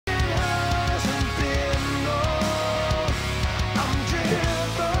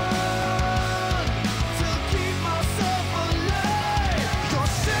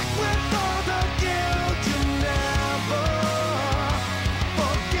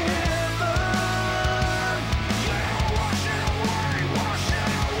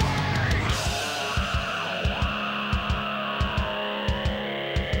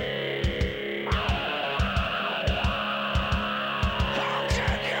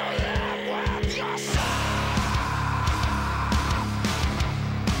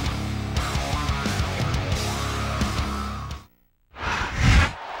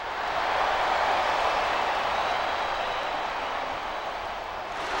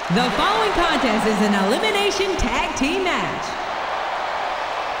The following contest is an elimination tag team match.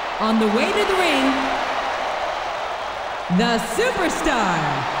 On the way to the ring, the Superstar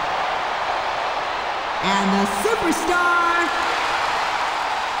and the Superstar.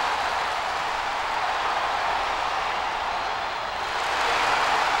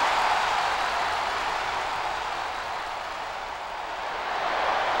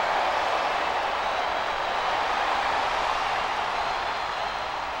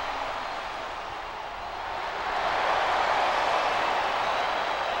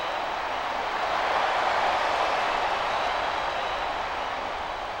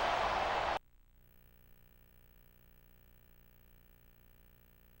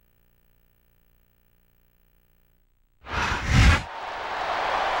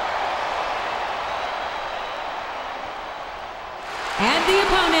 And the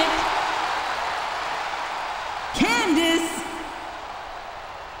opponent, Candice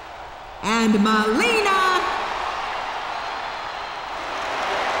and Melina.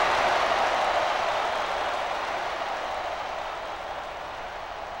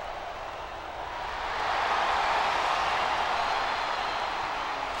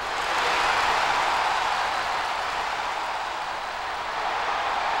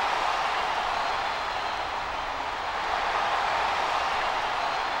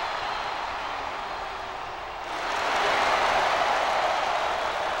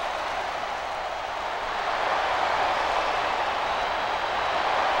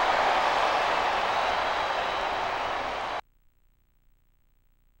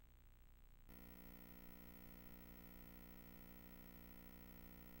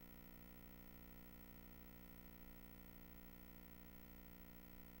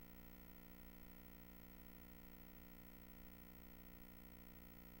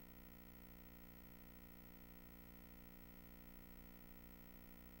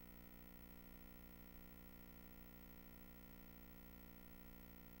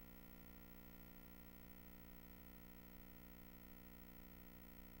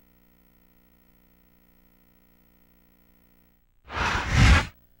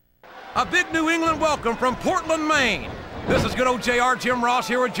 A big New England welcome from Portland, Maine. This is good old JR Jim Ross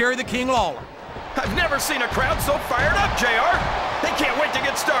here with Jerry the King Lawler. I've never seen a crowd so fired up, JR. They can't wait to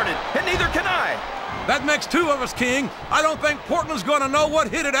get started, and neither can I. That makes two of us, King. I don't think Portland's going to know what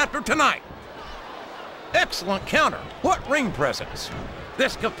hit it after tonight. Excellent counter. What ring presence.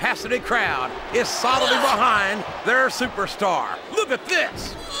 This capacity crowd is solidly behind their superstar. Look at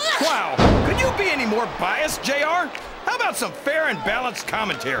this. Wow, could you be any more biased, JR? How about some fair and balanced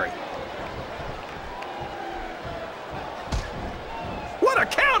commentary? What a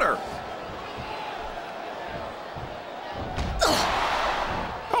counter!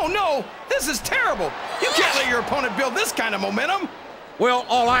 Oh no, this is terrible. You can't let your opponent build this kind of momentum. Well,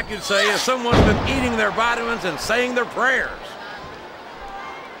 all I can say is someone's been eating their vitamins and saying their prayers.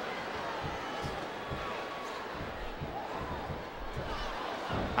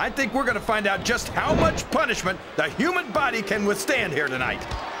 I think we're going to find out just how much punishment the human body can withstand here tonight.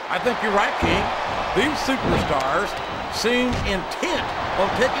 I think you're right, King. These superstars seem intent on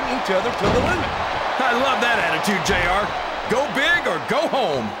taking each other to the limit. I love that attitude, JR. Go big or go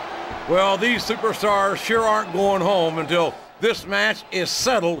home. Well, these superstars sure aren't going home until this match is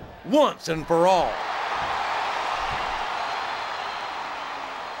settled once and for all.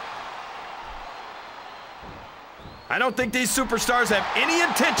 I don't think these superstars have any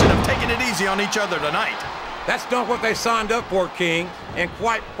intention of taking it easy on each other tonight. That's not what they signed up for, King. And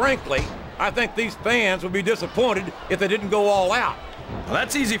quite frankly, I think these fans would be disappointed if they didn't go all out. Well,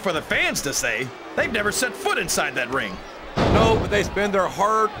 that's easy for the fans to say. They've never set foot inside that ring. No, but they spend their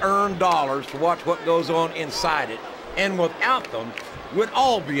hard-earned dollars to watch what goes on inside it. And without them, we'd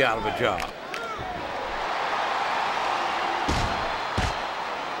all be out of a job.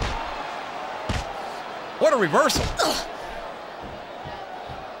 What a reversal.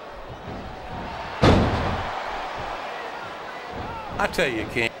 I tell you,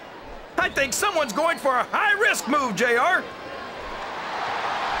 King. I think someone's going for a high-risk move, JR.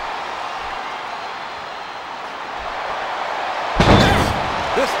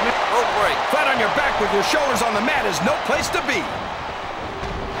 This rope break. Flat on your back with your shoulders on the mat is no place to be.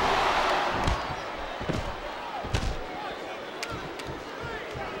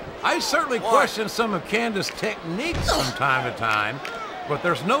 I certainly question some of Candice's techniques from time to time, but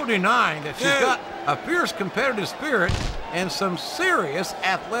there's no denying that she's got a fierce competitive spirit and some serious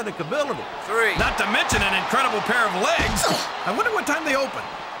athletic ability. 3. Not to mention an incredible pair of legs. I wonder what time they open.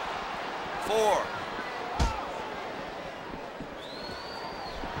 4.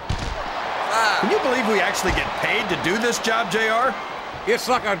 5. Can you believe we actually get paid to do this job, JR? It's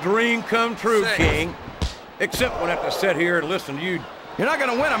like a dream come true, 6. King. Except when I have to sit here and listen to you. You're not going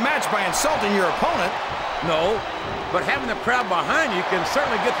to win a match by insulting your opponent. No, but having the crowd behind you can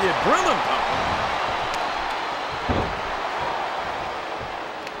certainly get the adrenaline pumping.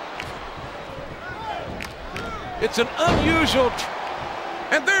 It's an unusual...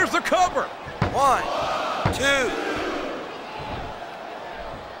 And there's the cover. 1, 2.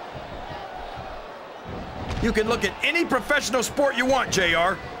 You can look at any professional sport you want,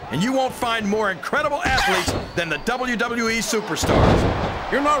 JR, and you won't find more incredible athletes than the WWE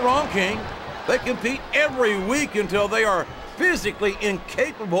superstars. You're not wrong, King. They compete every week until they are physically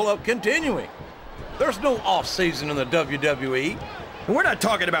incapable of continuing. There's no off-season in the WWE. And we're not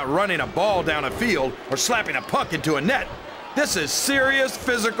talking about running a ball down a field or slapping a puck into a net. This is serious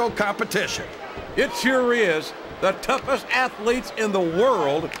physical competition. It sure is. The toughest athletes in the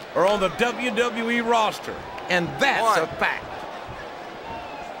world are on the WWE roster, and that's a fact.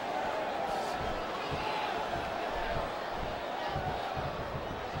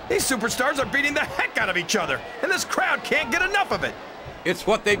 These superstars are beating the heck out of each other, and this crowd can't get enough of it. It's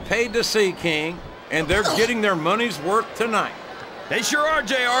what they paid to see, King, and they're getting their money's worth tonight. They sure are,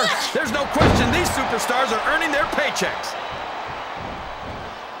 JR. There's no question these superstars are earning their paychecks.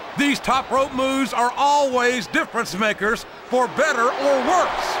 These top rope moves are always difference makers, for better or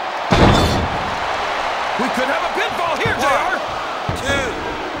worse. We could have a pinfall here, JR.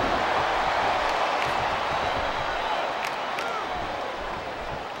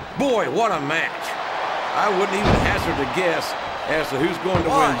 2. Boy, what a match. I wouldn't even hazard a guess as to who's going to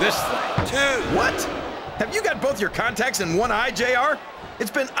win this thing. 2. What? Have you got both your contacts in one eye, JR?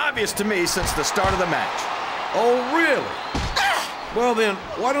 It's been obvious to me since the start of the match. Oh, really? Well then,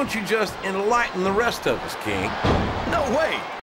 why don't you just enlighten the rest of us, King? No way.